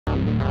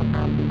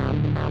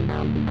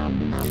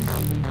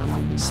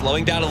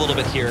Slowing down a little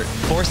bit here.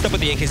 Forced up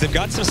with the AKs. They've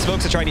got some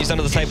smokes to try and use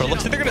under the site, but it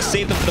looks like they're going to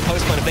save them for the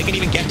post-plant if they can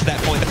even get to that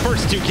point. The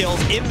first 2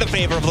 kills in the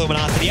favor of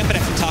Luminosity.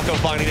 FNX and Taco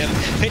finding them.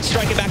 Pitch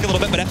striking back a little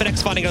bit, but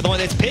FNX finding another one.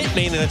 It's Pit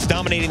mainly that's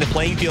dominating the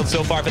playing field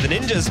so far for the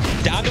Ninjas.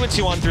 Down to a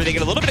 2-on-3. They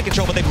get a little bit of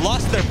control, but they've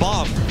lost their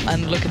bomb.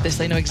 And look at this.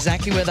 They know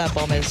exactly where that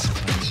bomb is.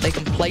 They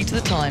can play to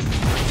the time.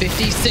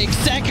 56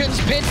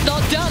 seconds. Pit's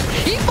not done.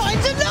 He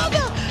finds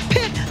another.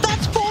 Pit,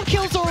 that's 4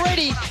 kills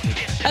already.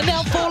 And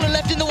now Fallen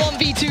left in the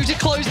 1v2 to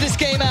close this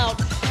game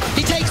out.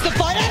 He takes the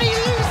fight and he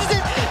loses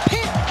it.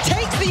 Pit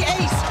takes the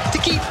ace to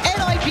keep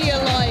NIP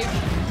alive.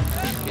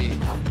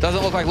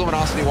 Doesn't look like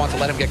Luminosity wants to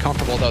let him get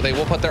comfortable, though. They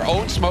will put their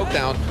own smoke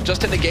down just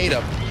to negate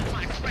him.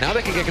 Now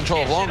they can get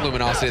control of long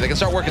Luminosity. They can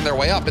start working their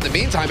way up. In the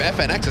meantime,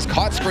 FNX has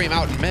caught Scream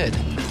out in mid.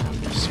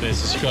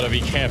 Smith has got to be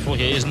careful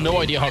here. He has no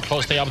idea how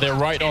close they are. They're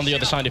right on the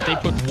other side. If they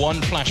put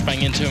one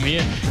flashbang into him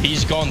here,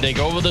 he's gone. They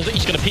go over the...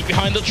 He's going to peek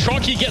behind the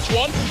truck. He gets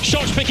one.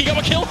 shox picking up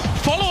a kill.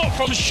 Follow-up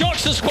from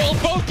shox as well.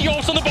 Both the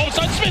ults on the bomb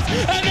side. Smith,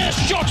 and there's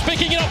shox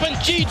picking it up, and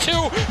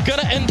G2 going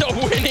to end up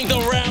winning the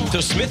round. So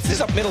Smith is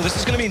up middle. This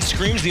is going to mean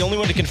Scream's the only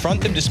one to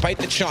confront them, despite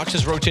that shox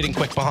is rotating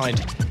quick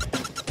behind.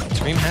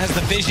 Scream has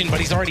the vision, but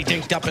he's already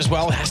dinked up as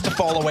well. Has to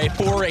fall away,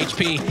 4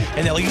 HP,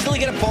 and they'll easily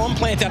get a bomb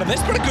plant out of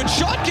this, but a good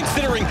shot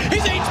considering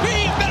his HP.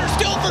 Better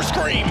still for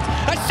Scream.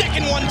 A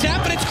second one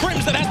tap, and it's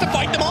Crims that has to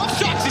fight them off.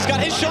 shox, he's got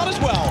his shot as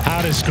well.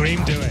 How does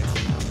Scream do it?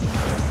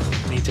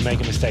 Need to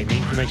make a mistake.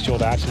 Need to make sure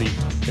they're actually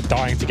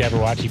dying together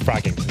or actually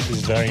fragging. This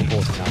is very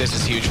important now. This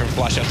is huge from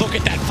Flusha. Look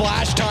at that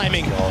flash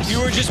timing. You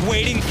were just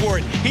waiting for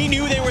it. He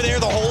knew they were there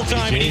the whole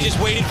time, and he just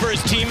waited for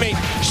his teammate.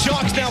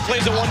 shox now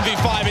plays a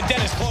 1v5, and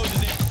Dennis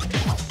closes it.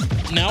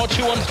 Now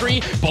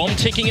 2-on-3, bomb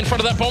ticking in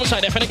front of that bomb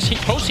side. FNX he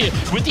posts here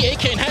with the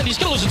AK in hand. He's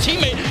going to lose a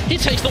teammate. He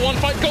takes the one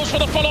fight, goes for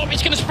the follow-up.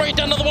 He's going to spray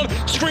down another one.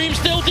 Scream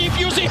still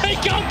defusing. He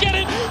can't get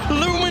it.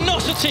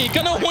 Luminosity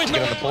going to win.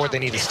 Get on the board. They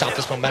need to stop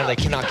this momentum. They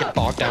cannot get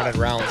bogged down in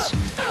rounds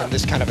in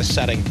this kind of a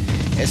setting,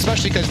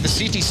 especially because the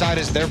CT side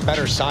is their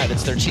better side.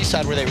 It's their T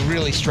side where they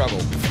really struggle.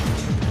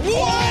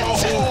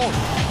 What? Oh.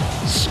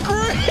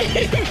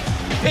 Scream!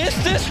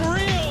 Is this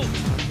real?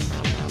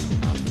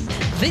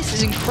 This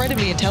is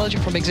incredibly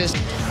intelligent from Exist,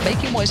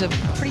 making what is a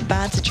pretty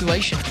bad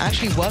situation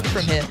actually work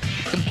from here.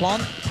 Can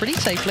plant pretty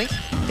safely.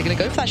 They're going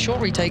to go for that short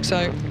retake,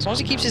 so as long as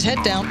he keeps his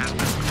head down,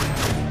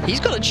 he's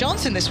got a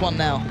chance in this one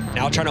now.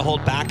 Now trying to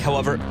hold back,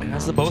 however,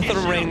 as both of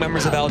the remaining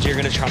members of LG are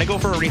going to try to go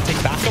for a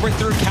retake. Back over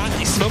through Cat,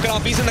 he's smoking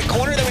off, he's in the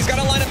corner, then he's got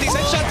to line up these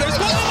headshots. There's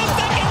one in the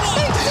second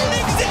one!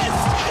 Exist!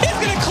 He's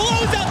going to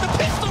close out the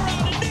pistol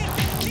round.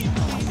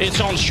 It's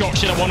on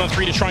shox in a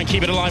 1-on-3 to try and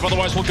keep it alive,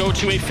 otherwise we'll go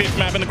to a 5th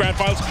map in the grand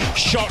finals.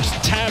 shox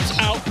tabs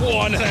out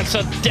one, and that's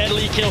a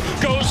deadly kill.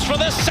 Goes for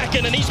the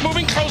second, and he's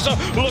moving closer,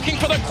 looking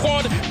for the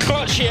quad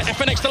clutch here.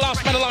 FNX, the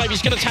last man alive,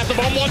 he's going to tap the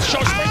bomb once.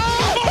 shox.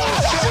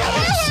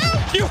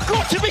 You've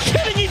got to be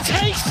kidding, he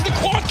takes the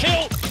quad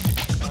kill.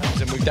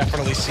 And we've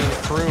definitely seen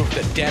it prove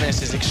that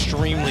Dennis is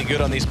extremely good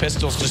on these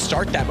pistols to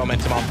start that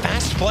momentum off.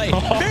 Fast play,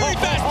 very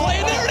fast play,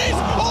 and there it is!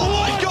 Oh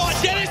my god,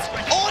 Dennis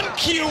on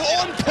cue,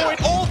 on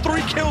point, all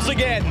 3 kills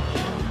again.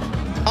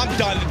 I'm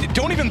done.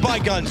 Don't even buy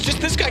guns. Just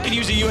this guy can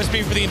use a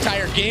USB for the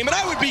entire game, and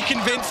I would be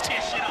convinced,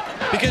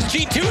 because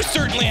G2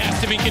 certainly has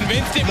to be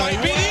convinced it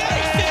might be the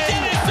ace to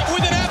Dennis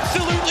with an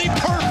absolutely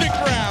perfect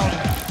round.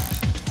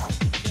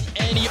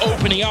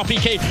 Opening up,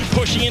 PK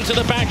pushing into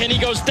the back, and he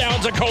goes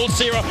down to Cold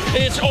Zero.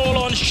 It's all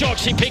on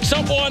shox. He picks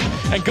up one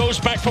and goes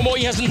back for more.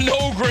 He has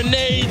no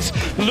grenades.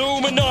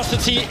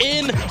 Luminosity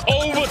in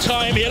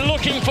overtime here,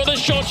 looking for the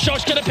shot.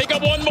 shox gonna pick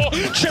up one more.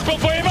 Triple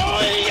for him. Oh,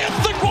 he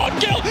gets the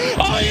quad kill.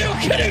 Are you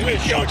kidding me,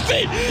 shox?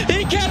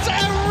 He gets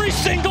a